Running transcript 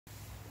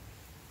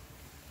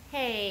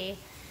Hey,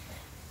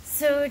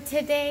 so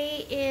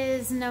today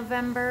is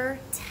November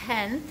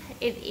 10th.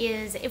 It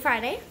is a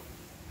Friday,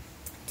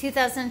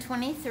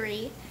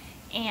 2023,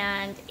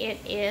 and it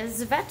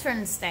is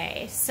Veterans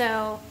Day.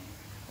 So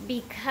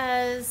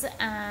because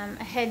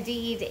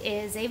Hadid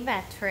is a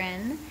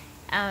veteran,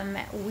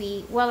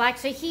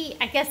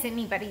 I guess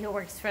anybody who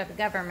works for the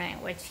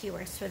government, which he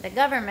works for the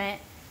government,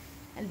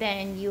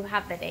 then you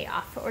have the day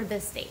off, or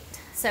the state.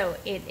 So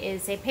it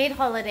is a paid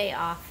holiday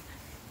off.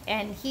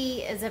 And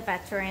he is a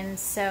veteran,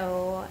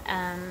 so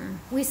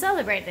we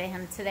celebrated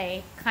him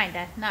today, kind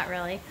of, not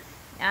really.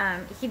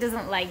 He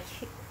doesn't like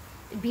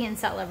being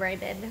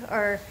celebrated,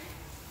 or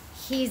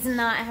he's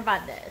not, how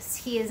about this?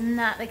 He is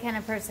not the kind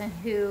of person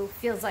who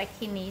feels like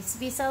he needs to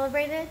be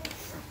celebrated.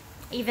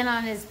 Even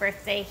on his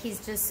birthday,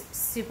 he's just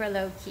super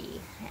low-key,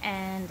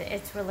 and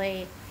it's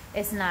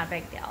not a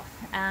big deal.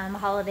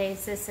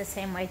 Holidays is the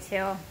same way,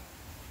 too.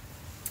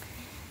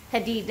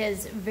 Hadid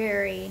is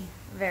very,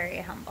 very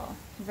humble.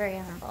 Very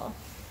humble.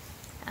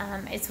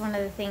 It's one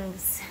of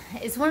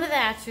the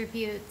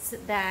attributes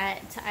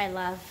that I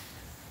love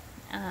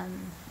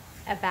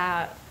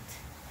about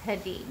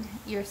Hadid,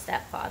 your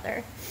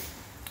stepfather.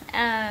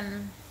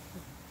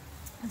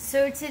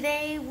 So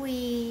today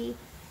we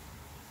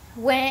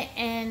went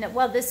and,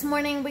 well, this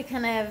morning we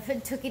kind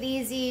of took it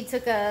easy,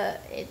 took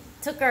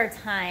our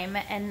time,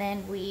 and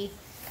then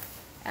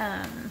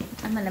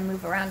I'm going to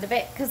move around a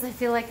bit because I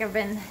feel like I've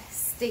been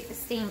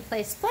staying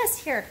placed. Plus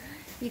here,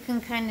 you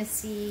can kind of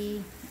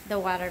see the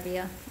water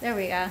view. There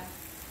we go.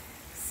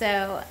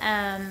 So,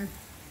 and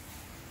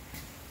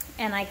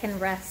I can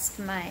rest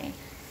my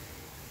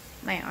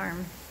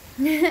arm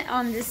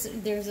on this.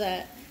 There's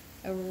a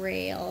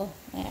rail.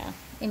 Yeah.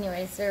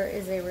 Anyways, there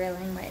is a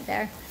railing right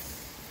there.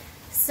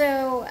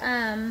 So,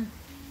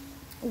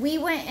 we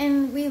went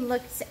and we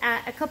looked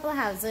at a couple of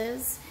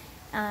houses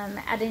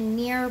at a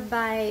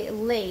nearby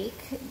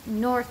lake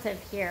north of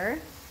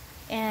here.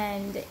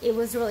 And it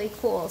was really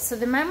cool. So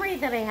the memory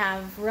that I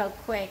have real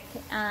quick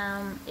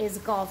is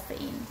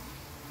golfing.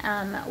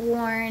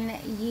 Warren,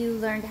 you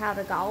learned how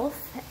to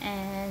golf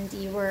and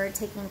you were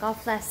taking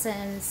golf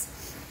lessons.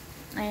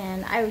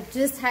 And I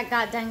just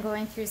got done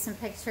going through some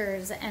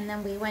pictures, and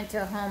then we went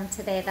to a home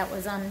today that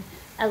was on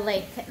a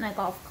lake and a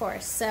golf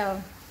course.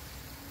 So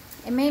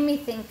it made me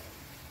think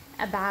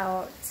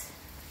about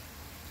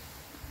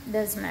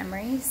those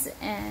memories,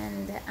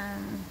 and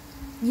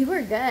you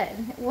were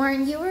good.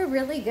 Warren, you were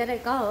really good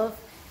at golf,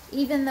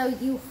 even though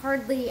you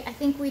hardly, I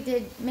think we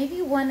did maybe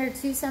 1 or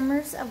 2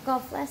 summers of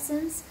golf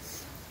lessons.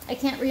 I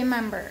can't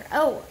remember.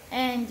 Oh,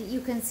 and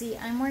you can see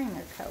I'm wearing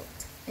a coat.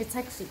 It's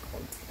actually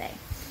cold today.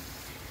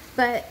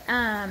 But,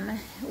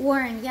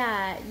 Warren,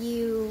 yeah,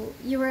 you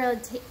were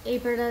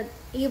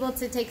able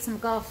to take some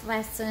golf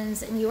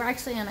lessons, and you were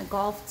actually on a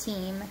golf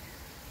team,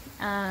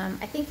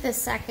 I think the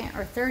 2nd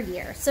or 3rd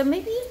year. So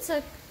maybe you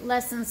took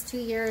lessons 2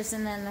 years,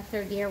 and then the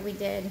 3rd year we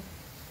did,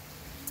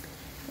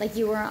 like,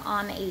 you were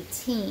on a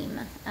team,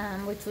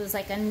 which was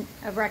like a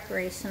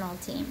recreational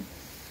team.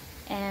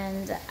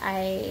 And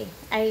I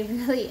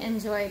really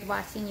enjoyed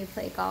watching you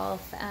play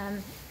golf,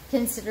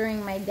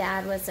 considering my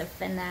dad was a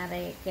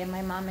fanatic, and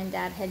my mom and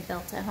dad had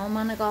built a home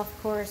on a golf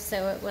course,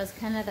 so it was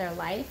kind of their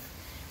life.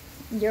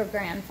 Your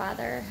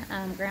grandfather,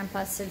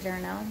 Grandpa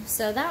Sojourno.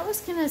 So that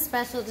was kind of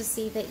special to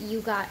see that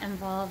you got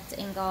involved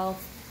in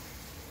golf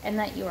and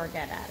that you were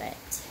good at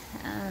it.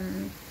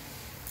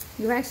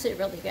 You were actually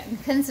really good,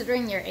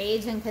 considering your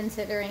age and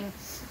considering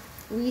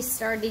we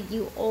started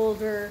you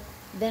older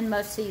than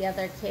most of the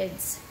other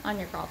kids on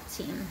your golf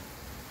team.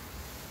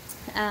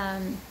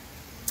 And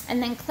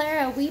then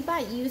Clara, we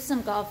bought you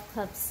some golf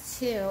clubs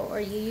too, or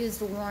you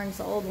used Warren's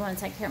old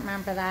ones. I can't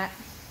remember that.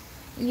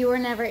 You were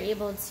never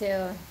able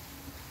to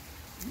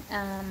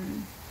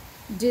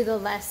do the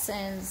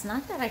lessons,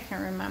 not that I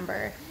can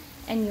remember,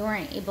 and you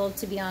weren't able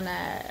to be on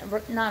a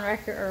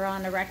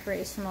on a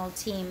recreational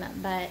team,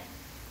 but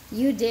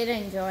you did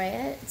enjoy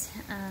it.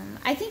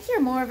 I think you're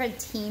more of a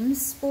team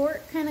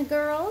sport kind of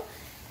girl,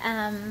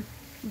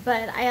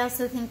 but I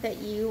also think that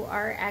you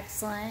are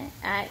excellent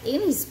at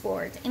any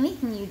sport,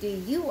 anything you do.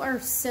 You are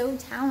so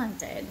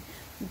talented.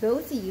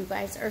 Both of you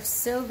guys are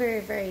so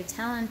very, very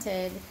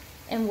talented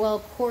and well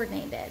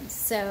coordinated.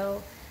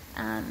 So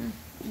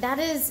that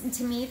is,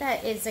 to me,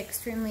 that is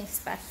extremely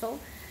special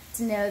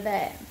to know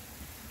that,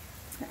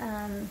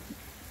 I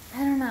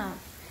don't know.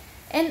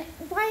 And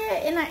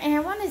Wyatt, and I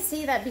want to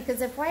see that,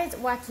 because if Wyatt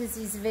watches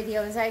these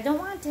videos, I don't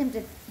want him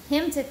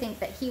to think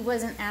that he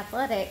wasn't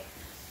athletic,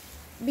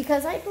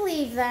 because I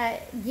believe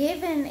that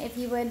if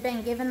you had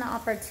been given the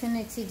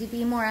opportunity to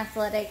be more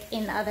athletic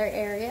in other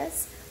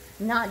areas,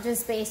 not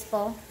just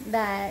baseball,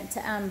 that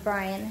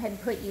Brian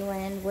had put you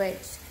in,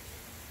 which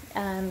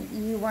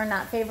you were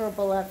not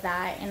favorable of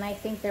that, and I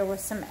think there was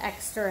some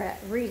extra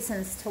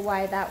reasons to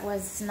why that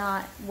was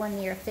not one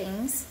of your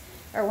things,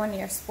 or one of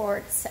your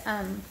sports.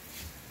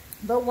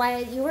 But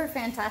Wyatt, you were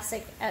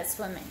fantastic at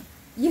swimming.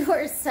 You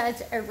were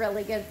such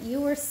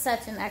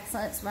an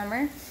excellent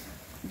swimmer,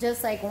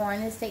 just like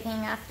Warren is taking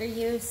after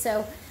you.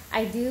 So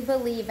I do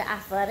believe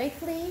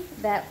athletically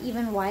that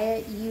even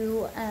Wyatt,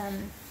 you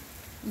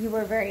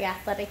were very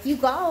athletic. You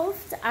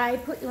golfed. I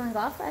put you in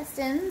golf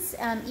lessons.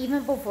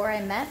 Even before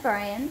I met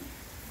Brian,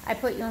 I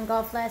put you in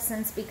golf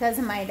lessons because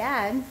of my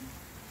dad.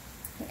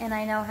 And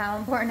I know how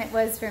important it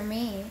was for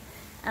me.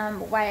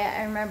 Wyatt,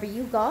 I remember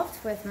you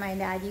golfed with my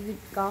dad. You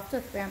golfed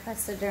with Grandpa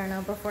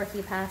Soderno before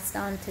he passed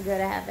on to go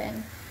to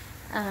heaven.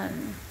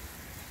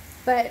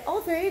 But all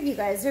three of you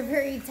guys are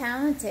very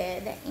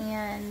talented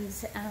and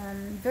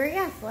very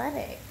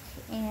athletic.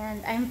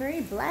 And I'm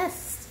very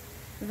blessed.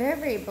 Very,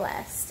 very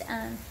blessed.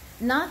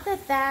 Not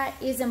that that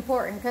is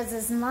important, because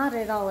it's not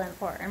at all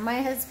important.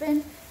 My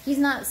husband, he's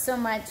not so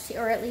much,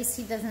 or at least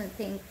he doesn't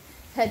think,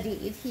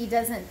 Hadid, he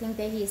doesn't think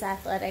that he's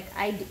athletic.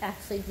 I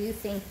actually do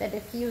think that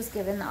if he was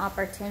given the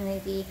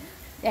opportunity,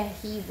 that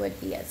he would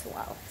be as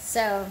well.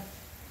 So,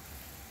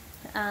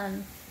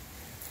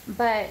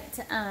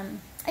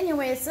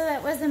 anyway, so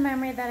that was a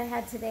memory that I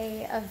had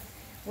today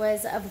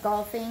of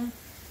golfing.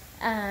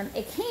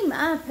 It came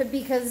up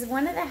because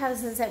one of the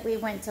houses that we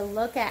went to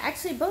look at,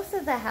 actually both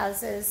of the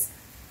houses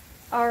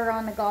are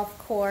on a golf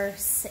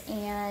course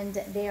and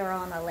they are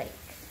on a lake.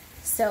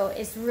 So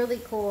it's really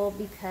cool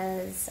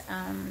because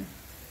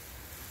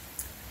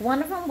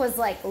one of them was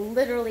like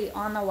literally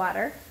on the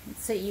water.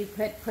 So you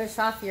could push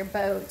off your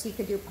boat. You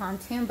could do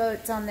pontoon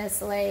boats on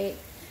this lake,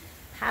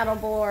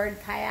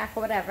 paddleboard, kayak,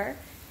 whatever.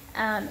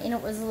 And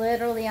it was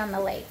literally on the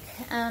lake.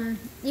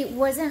 It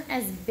wasn't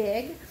as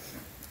big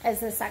as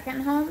the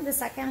second home. The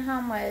second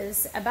home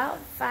was about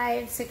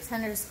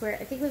 600 square,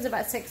 I think it was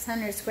about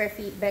 600 square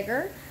feet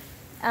bigger.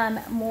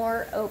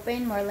 More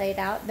open, more laid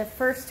out. The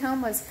first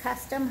home was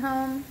custom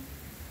home,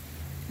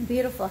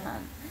 beautiful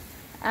home.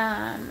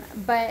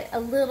 But a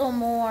little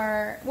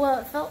more, well,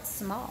 it felt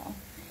small.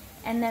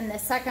 And then the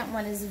second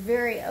one is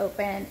very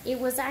open. It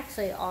was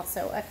actually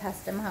also a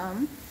custom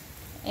home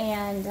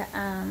and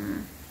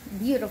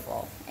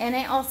beautiful. And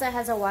it also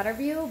has a water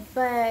view,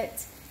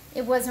 but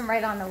it wasn't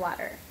right on the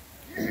water.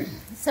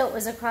 So it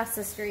was across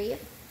the street,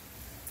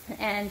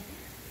 and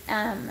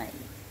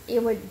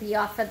it would be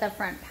off of the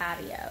front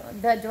patio.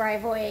 The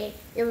driveway,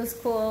 it was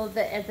cool.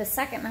 At the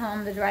second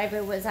home, the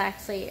driveway was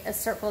actually a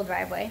circle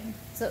driveway.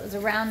 So it was a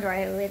round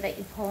driveway that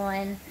you pull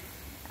in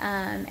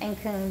and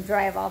can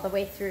drive all the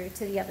way through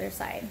to the other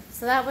side.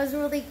 So that was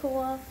really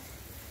cool.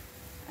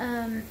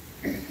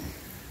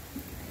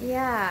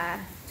 Yeah,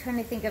 trying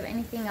to think of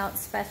anything else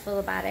special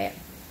about it.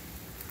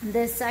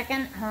 The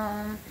second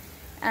home,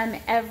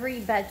 every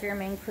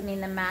bedroom, including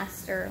the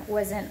master,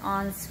 was an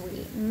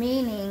ensuite,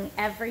 meaning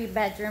every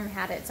bedroom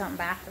had its own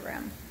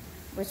bathroom,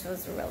 which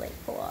was really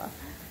cool.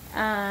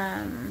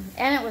 And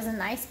it was a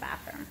nice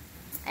bathroom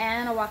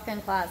and a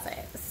walk-in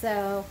closet.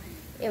 So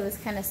it was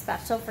kind of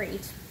special for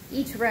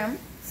each room.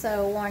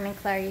 So Warren and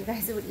Clara, you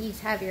guys would each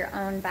have your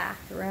own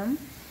bathroom.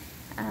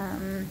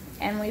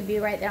 And we'd be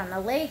right there on the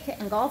lake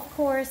and golf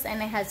course,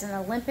 and it has an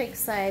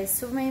Olympic-sized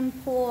swimming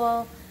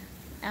pool.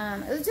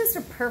 It was just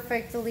a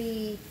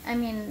perfectly, I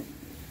mean,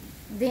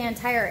 the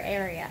entire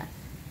area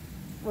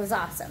was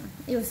awesome.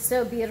 It was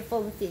so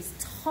beautiful with these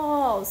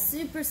tall,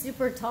 super,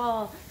 super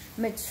tall,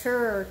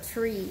 mature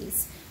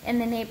trees in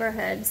the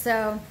neighborhood.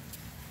 So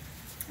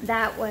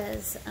that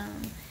was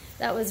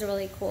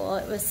really cool.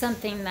 It was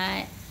something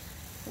that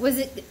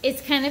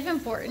it's kind of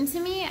important to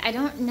me. I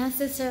don't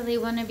necessarily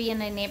want to be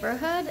in a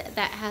neighborhood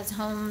that has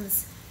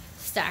homes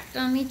stacked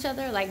on each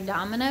other like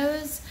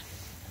dominoes.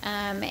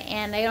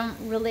 And I don't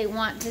really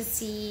want to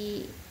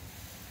see,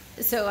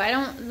 so I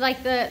don't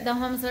like the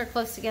homes that are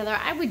close together.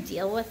 I would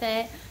deal with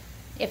it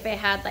if it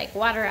had like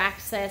water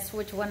access,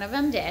 which one of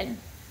them did,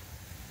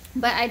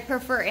 but I'd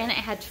prefer, and it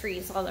had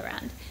trees all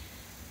around.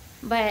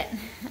 But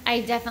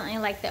I definitely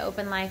like the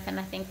open life, and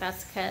I think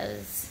that's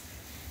because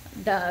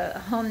the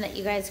home that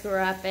you guys grew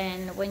up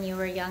in when you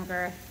were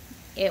younger,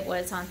 it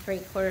was on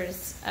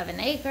 3/4 of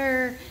an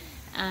acre,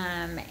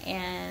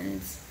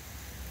 and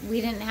we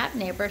didn't have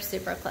neighbors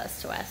super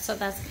close to us. So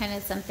that's kind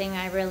of something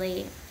I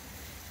really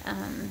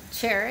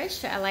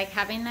cherish. I like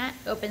having that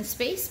open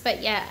space,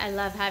 but yeah, I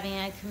love having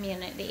a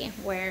community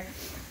where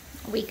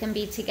we can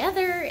be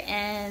together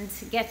and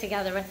get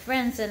together with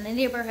friends in the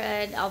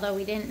neighborhood, although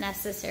we didn't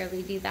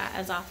necessarily do that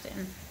as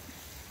often.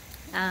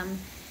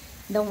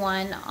 The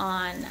one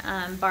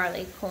on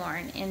Barley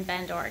Corn in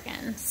Bend,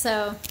 Oregon.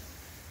 So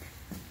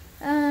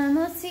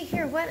let's see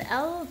here, what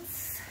else?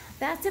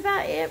 That's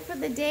about it for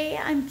the day.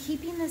 I'm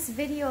keeping this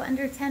video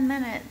under 10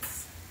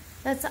 minutes.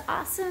 That's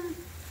awesome.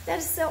 That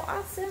is so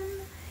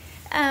awesome.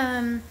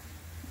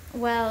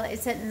 Well,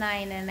 it's at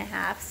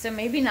 9.5, so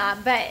maybe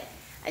not, but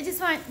I just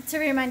want to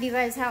remind you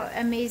guys how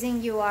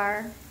amazing you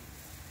are,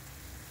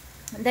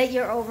 that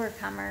you're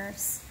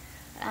overcomers.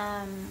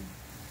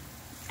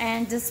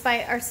 And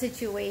despite our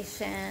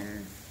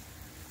situation,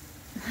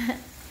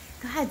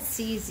 God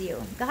sees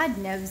you. God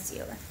knows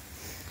you.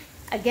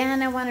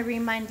 Again, I want to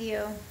remind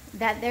you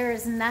that there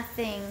is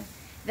nothing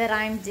that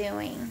I'm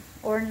doing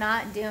or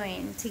not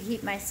doing to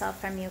keep myself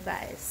from you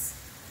guys.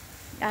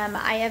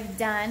 I have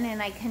done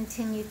and I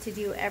continue to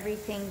do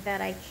everything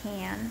that I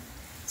can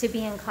to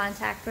be in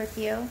contact with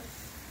you.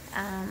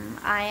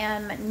 I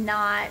am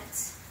not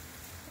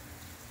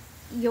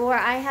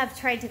I have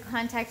tried to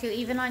contact you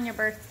even on your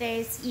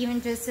birthdays, even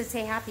just to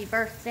say happy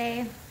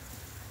birthday,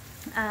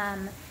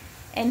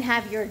 and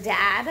have your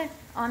dad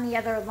on the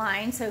other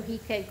line so he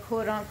could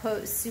quote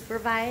unquote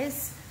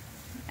supervise.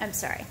 I'm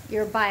sorry,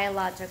 your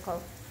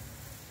biological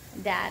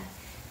dad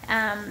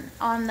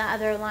on the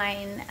other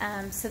line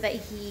so that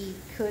he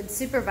could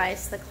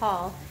supervise the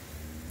call.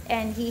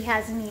 And he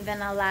hasn't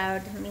even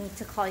allowed me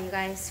to call you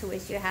guys to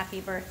wish you a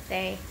happy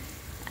birthday.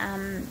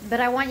 But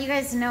I want you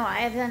guys to know I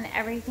have done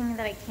everything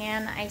that I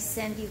can. I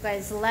send you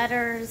guys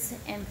letters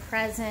and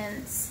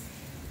presents,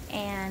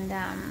 and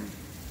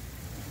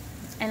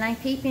I'm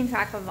keeping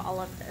track of all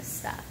of this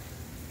stuff.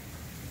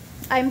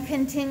 I'm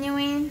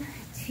continuing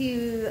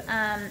to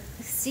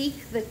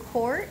seek the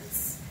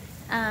courts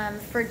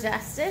for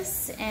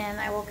justice, and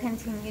I will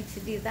continue to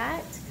do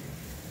that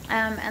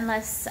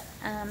unless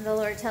the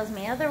Lord tells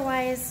me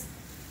otherwise.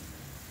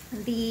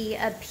 The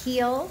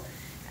appeal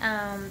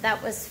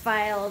that was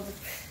filed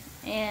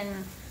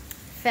in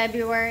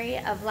February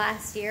of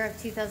last year of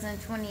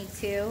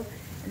 2022,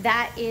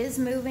 that is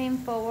moving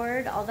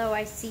forward, although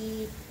I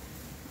see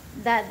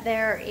that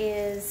there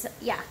is,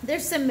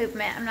 there's some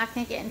movement. I'm not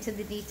going to get into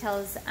the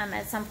details.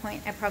 At some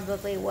point I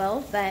probably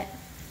will, but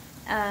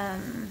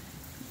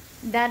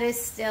that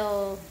is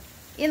still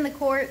in the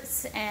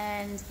courts,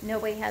 and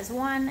nobody has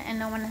won and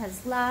no one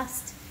has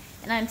lost,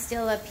 and I'm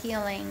still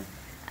appealing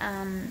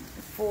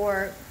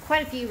for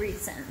quite a few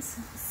reasons.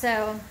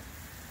 So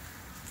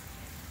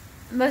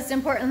most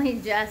importantly,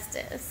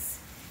 justice.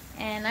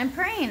 And I'm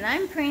praying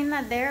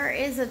that there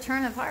is a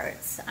turn of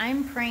hearts.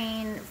 I'm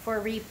praying for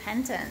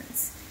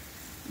repentance,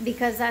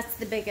 because that's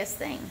the biggest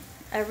thing,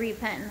 a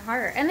repentant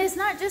heart. And it's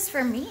not just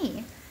for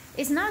me.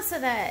 It's not so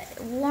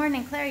that Warren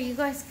and Clara, you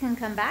guys can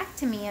come back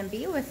to me and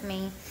be with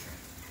me,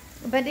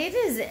 but it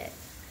is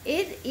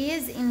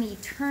an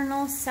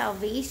eternal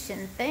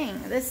salvation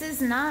thing. This is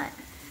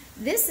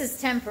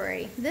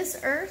temporary. This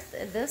earth,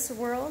 this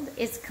world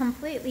is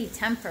completely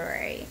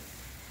temporary.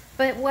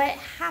 But what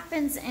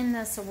happens in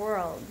this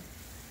world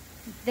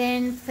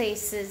then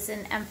places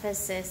an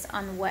emphasis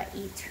on what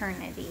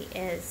eternity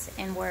is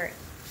and where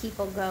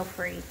people go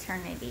for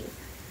eternity.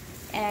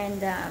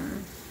 And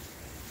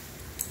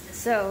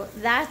so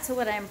that's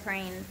what I'm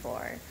praying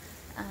for.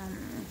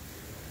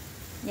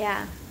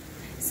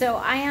 So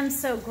I am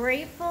so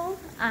grateful.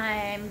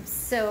 I'm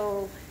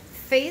so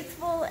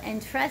faithful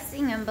and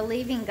trusting and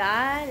believing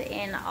God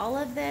in all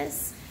of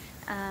this.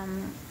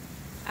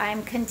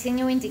 I'm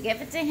continuing to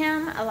give it to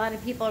Him. A lot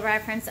of people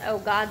reference, oh,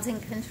 God's in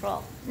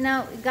control.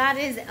 No, God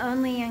is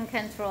only in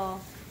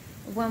control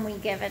when we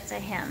give it to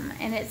Him.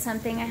 And it's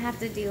something I have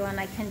to do on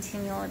a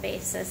continual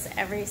basis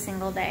every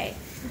single day.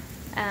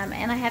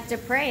 And I have to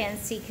pray and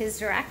seek His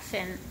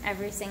direction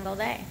every single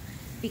day,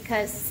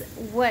 because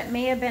what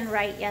may have been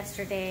right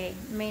yesterday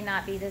may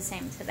not be the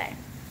same today.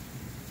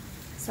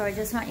 So I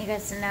just want you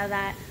guys to know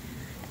that.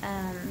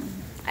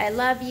 I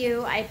love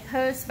you. I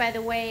post, by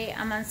the way,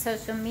 I'm on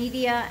social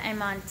media.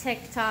 I'm on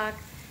TikTok.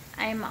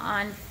 I'm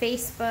on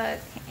Facebook.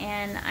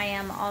 And I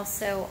am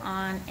also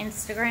on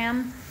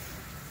Instagram.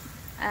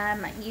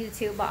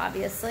 YouTube,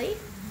 obviously.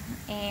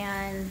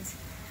 And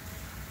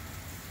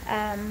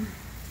I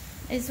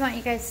just want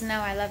you guys to know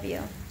I love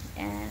you.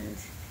 And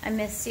I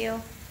miss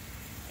you.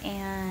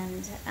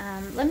 And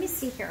let me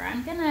see here.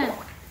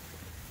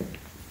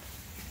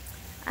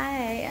 I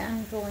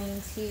am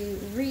going to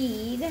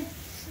read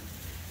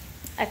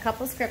a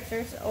couple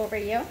scriptures over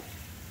you.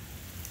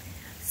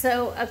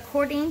 So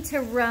according to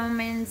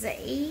Romans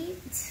 8,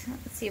 let's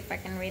see if I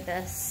can read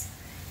this.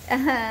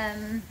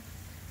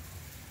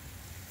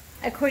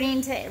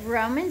 According to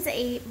Romans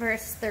 8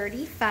 verse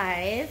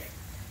 35,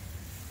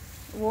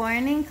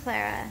 Warren and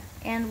Clara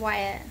and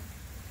Wyatt,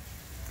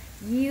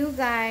 you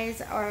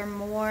guys are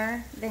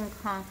more than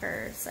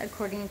conquerors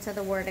according to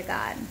the Word of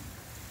God.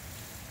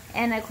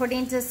 And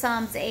according to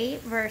Psalms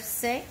 8 verse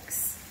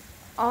 6,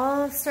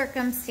 all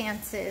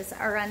circumstances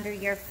are under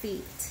your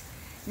feet.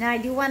 Now I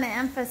do want to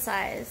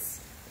emphasize,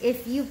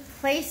 if you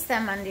place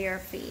them under your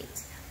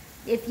feet,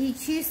 if you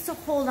choose to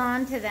hold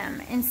on to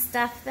them and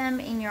stuff them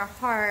in your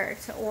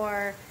heart,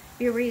 or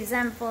be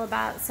resentful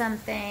about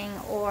something,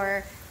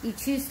 or you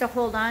choose to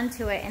hold on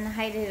to it and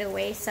hide it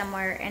away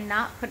somewhere and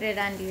not put it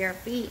under your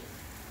feet,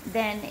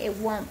 then it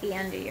won't be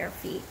under your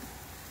feet.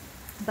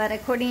 But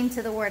according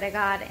to the Word of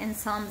God in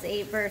Psalms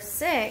 8 verse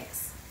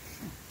 6,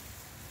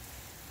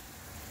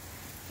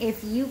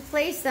 if you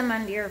place them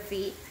under your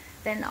feet,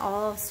 then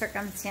all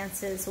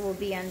circumstances will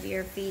be under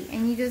your feet.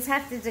 And you just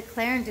have to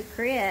declare and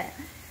decree it.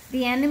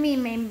 The enemy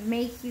may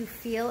make you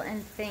feel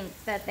and think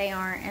that they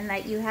aren't, and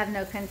that you have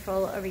no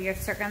control over your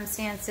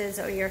circumstances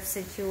or your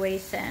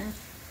situation.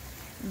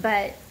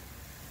 But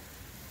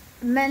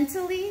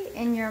mentally,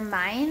 in your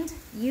mind,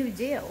 you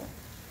do.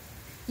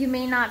 You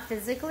may not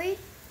physically,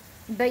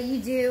 but you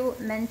do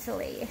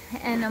mentally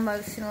and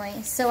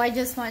emotionally. So I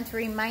just want to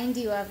remind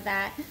you of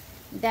that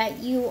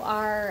you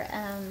are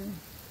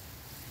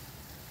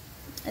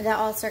that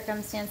all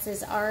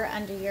circumstances are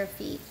under your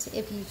feet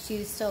if you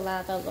choose to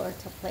allow the Lord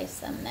to place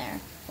them there,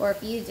 or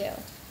if you do.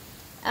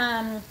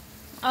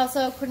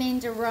 Also, according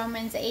to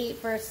Romans 8,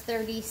 verse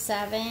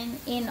 37,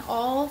 in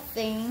all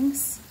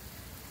things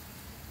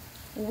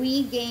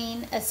we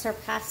gain a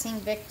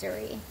surpassing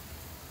victory.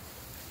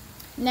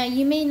 Now,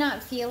 you may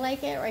not feel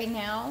like it right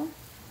now,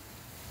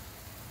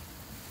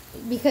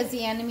 because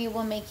the enemy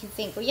will make you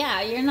think, well,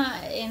 yeah, you're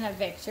not in a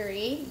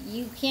victory.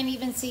 You can't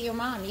even see your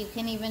mom. You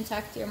can't even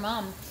talk to your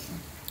mom.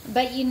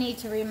 But you need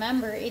to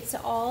remember, it's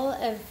all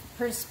of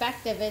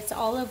perspective. It's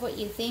all of what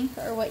you think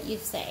or what you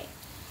say.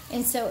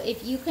 And so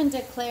if you can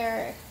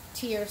declare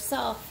to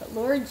yourself,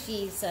 Lord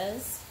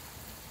Jesus,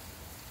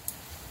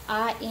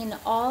 in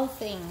all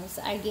things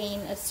I gain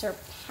a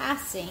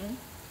surpassing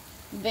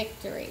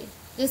victory.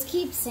 Just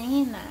keep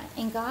saying that.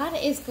 And God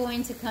is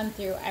going to come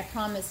through. I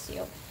promise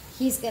you.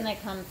 He's going to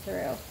come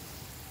through.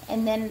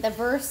 And then the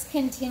verse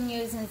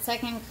continues in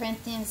 2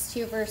 Corinthians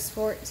 2, verse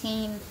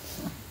 14.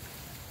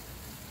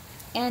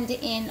 And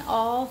in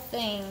all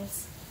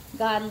things,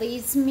 God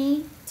leads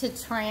me to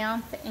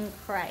triumph in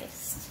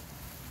Christ.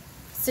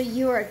 So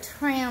you are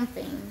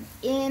triumphing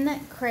in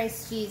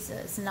Christ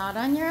Jesus, not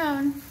on your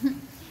own,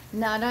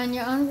 not on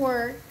your own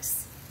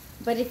works.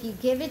 But if you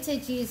give it to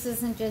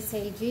Jesus and just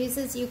say,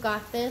 Jesus, you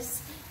got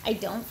this. I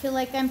don't feel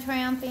like I'm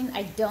triumphing.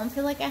 I don't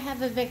feel like I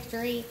have a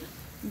victory.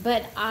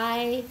 But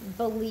I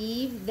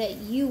believe that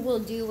you will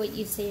do what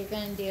you say you're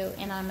going to do,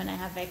 and I'm going to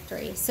have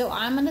victory. So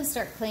I'm going to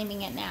start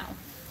claiming it now.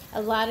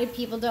 A lot of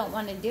people don't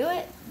want to do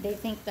it. They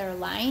think they're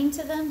lying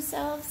to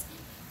themselves.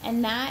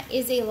 And that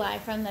is a lie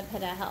from the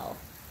pit of hell.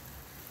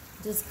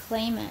 Just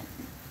claim it.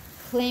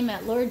 Claim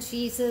it. Lord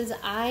Jesus,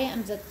 I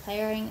am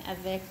declaring a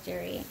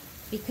victory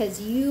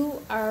because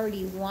you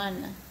already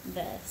won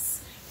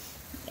this.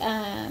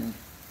 And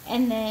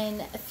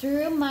then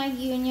through my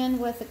union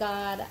with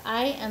God,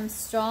 I am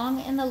strong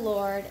in the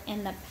Lord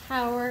and the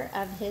power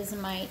of his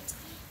might.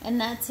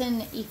 And that's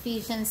in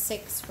Ephesians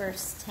 6,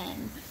 verse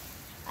 10.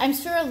 I'm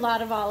sure a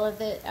lot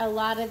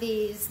of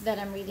these that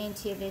I'm reading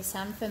to you, they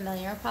sound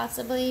familiar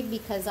possibly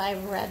because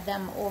I've read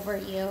them over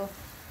you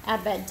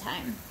at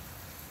bedtime.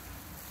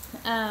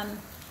 And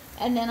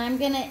then I'm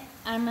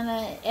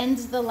gonna end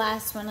the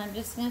last one. I'm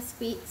just gonna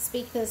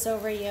speak this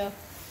over you.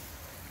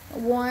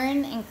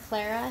 Warren and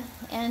Clara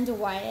and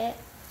Wyatt,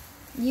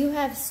 you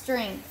have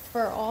strength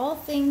for all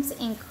things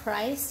in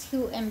Christ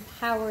who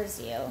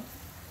empowers you.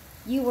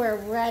 You are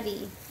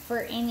ready for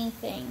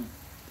anything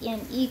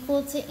and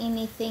equal to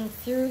anything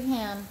through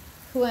him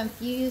who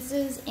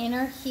infuses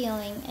inner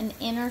healing and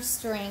inner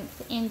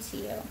strength into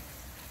you.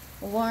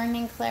 Warren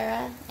and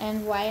Clara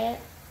and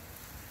Wyatt,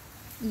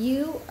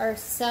 you are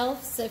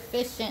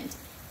self-sufficient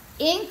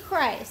in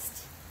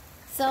Christ.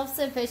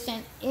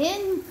 Self-sufficient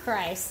in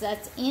Christ.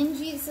 That's in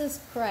Jesus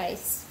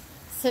Christ.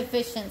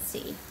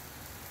 Sufficiency.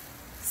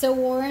 So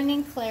Warren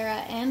and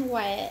Clara and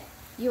Wyatt,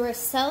 you are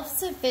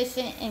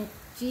self-sufficient in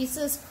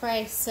Jesus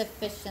Christ's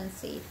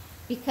sufficiency.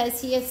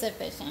 Because he is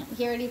sufficient.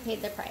 He already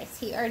paid the price.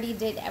 He already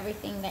did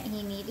everything that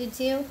he needed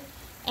to.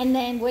 And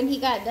then when he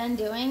got done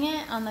doing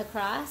it on the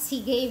cross,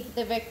 he gave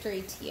the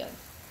victory to you.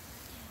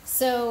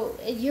 So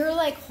you're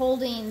like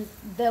holding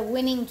the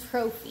winning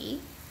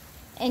trophy.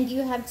 And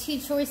you have two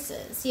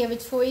choices. You have a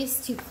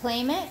choice to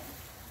claim it,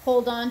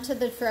 hold on to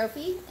the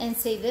trophy, and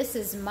say, this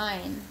is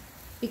mine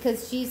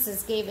because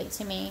Jesus gave it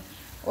to me.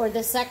 Or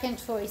the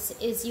second choice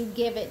is you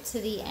give it to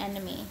the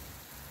enemy.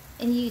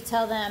 And you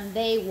tell them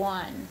they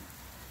won.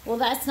 Well,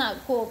 that's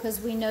not cool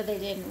because we know they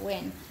didn't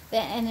win.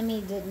 The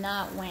enemy did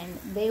not win.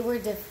 They were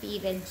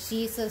defeated.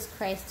 Jesus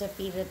Christ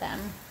defeated them.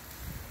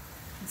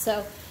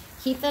 So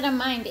keep that in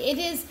mind. It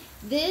is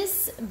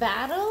this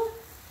battle.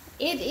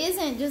 It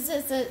isn't, just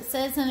as it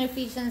says in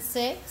Ephesians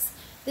 6,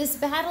 this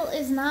battle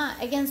is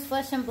not against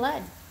flesh and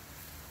blood.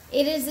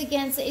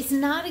 It's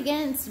not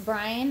against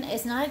Brian.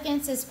 It's not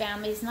against his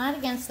family. It's not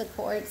against the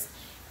courts.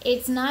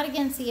 It's not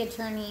against the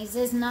attorneys.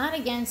 It's not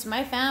against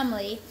my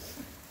family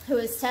who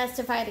has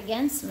testified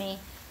against me.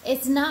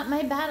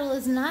 My battle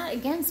is not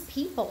against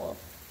people.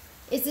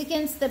 It's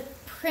against the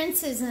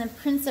princes and the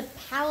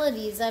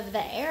principalities of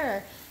the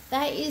air.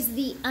 That is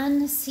the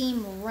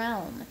unseen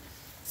realm.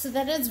 So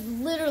that is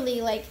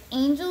literally like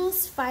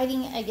angels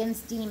fighting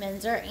against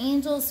demons or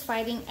angels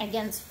fighting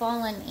against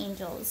fallen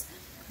angels.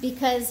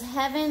 Because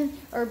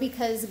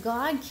because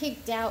God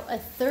kicked out a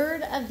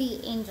third of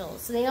the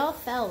angels. They all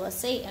fell with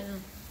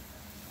Satan.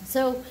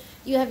 So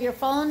you have your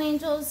fallen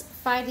angels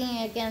fighting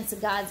against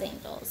God's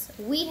angels.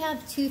 We have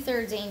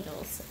 2/3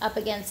 angels up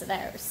against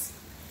theirs.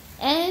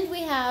 And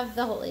we have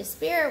the Holy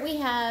Spirit. We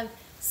have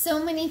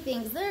so many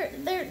things.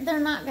 They're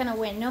not going to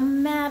win no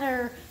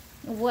matter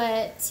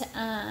what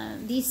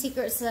these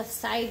secret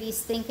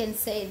societies think and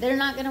say. They're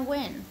not going to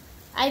win.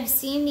 I've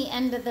seen the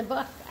end of the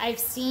book. I've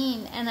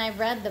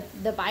read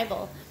the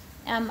Bible.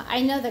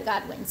 I know that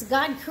God wins.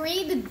 God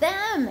created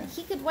them.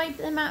 He could wipe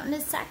them out in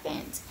a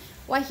second.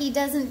 Why he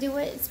doesn't do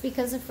it, it's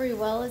because of free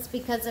will. It's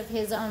because of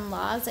his own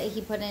laws that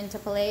he put into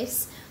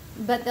place.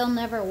 But they'll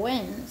never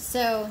win.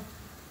 So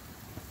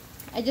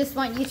I just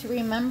want you to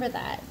remember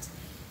that.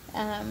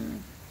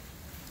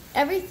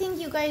 everything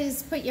you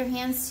guys put your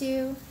hands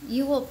to,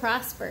 you will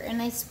prosper.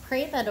 And I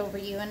pray that over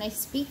you, and I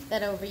speak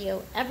that over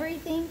you.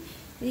 Everything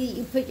that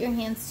you put your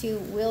hands to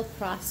will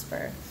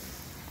prosper.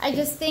 I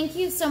just thank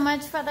you so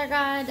much, Father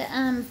God,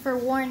 for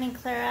Warren and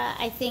Clara.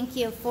 I thank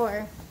you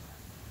for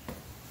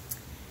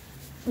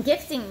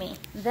gifting me,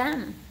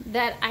 them,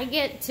 that I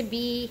get to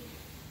be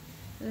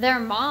their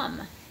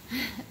mom.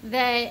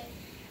 That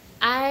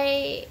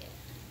I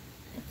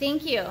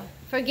thank you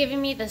for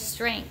giving me the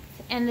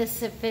strength and the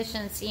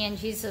sufficiency in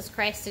Jesus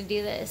Christ to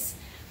do this.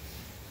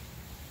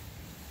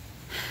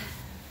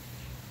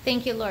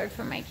 Thank you, Lord,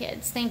 for my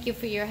kids. Thank you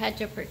for your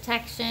hedge of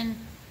protection,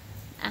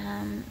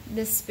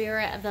 the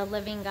Spirit of the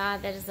living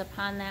God that is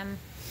upon them.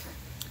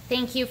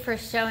 Thank you for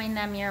showing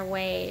them your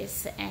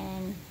ways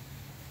and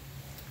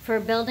for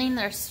building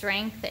their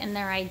strength and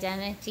their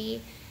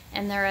identity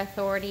and their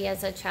authority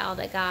as a child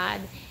of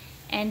God.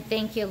 And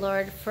thank you,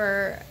 Lord,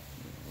 for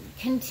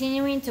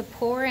continuing to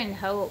pour in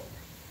hope.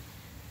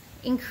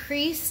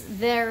 Increase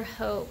their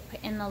hope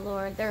in the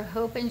Lord, their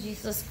hope in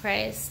Jesus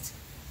Christ.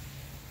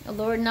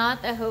 Lord,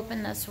 not the hope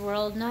in this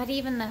world, not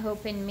even the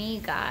hope in me,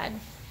 God,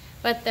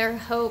 but their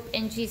hope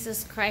in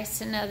Jesus Christ,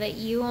 to know that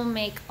you will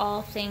make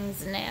all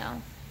things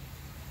new.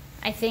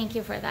 I thank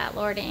you for that,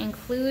 Lord,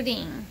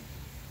 including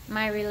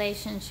my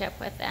relationship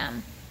with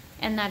them,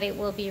 and that it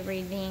will be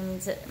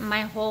redeemed.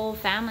 My whole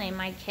family,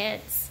 my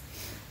kids.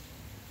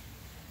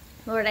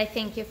 Lord, I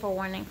thank you for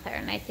Warren and Clara,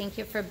 and I thank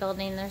you for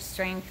building their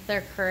strength,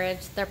 their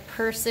courage, their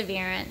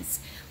perseverance.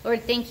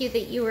 Lord, thank you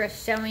that you are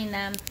showing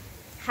them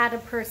how to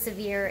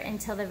persevere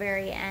until the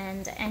very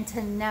end, and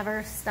to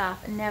never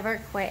stop,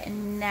 never quit,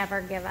 and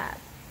never give up.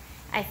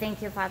 I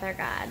thank you, Father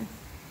God.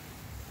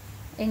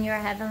 In your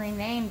heavenly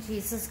name,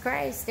 Jesus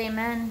Christ,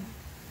 amen.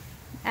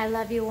 I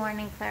love you, Warren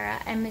and Clara.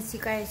 I miss you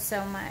guys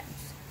so much.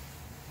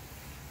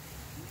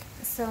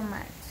 So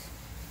much.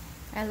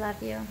 I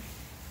love you.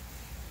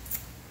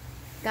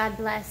 God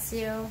bless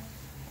you.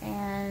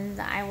 And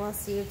I will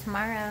see you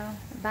tomorrow.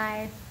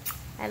 Bye.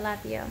 I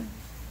love you.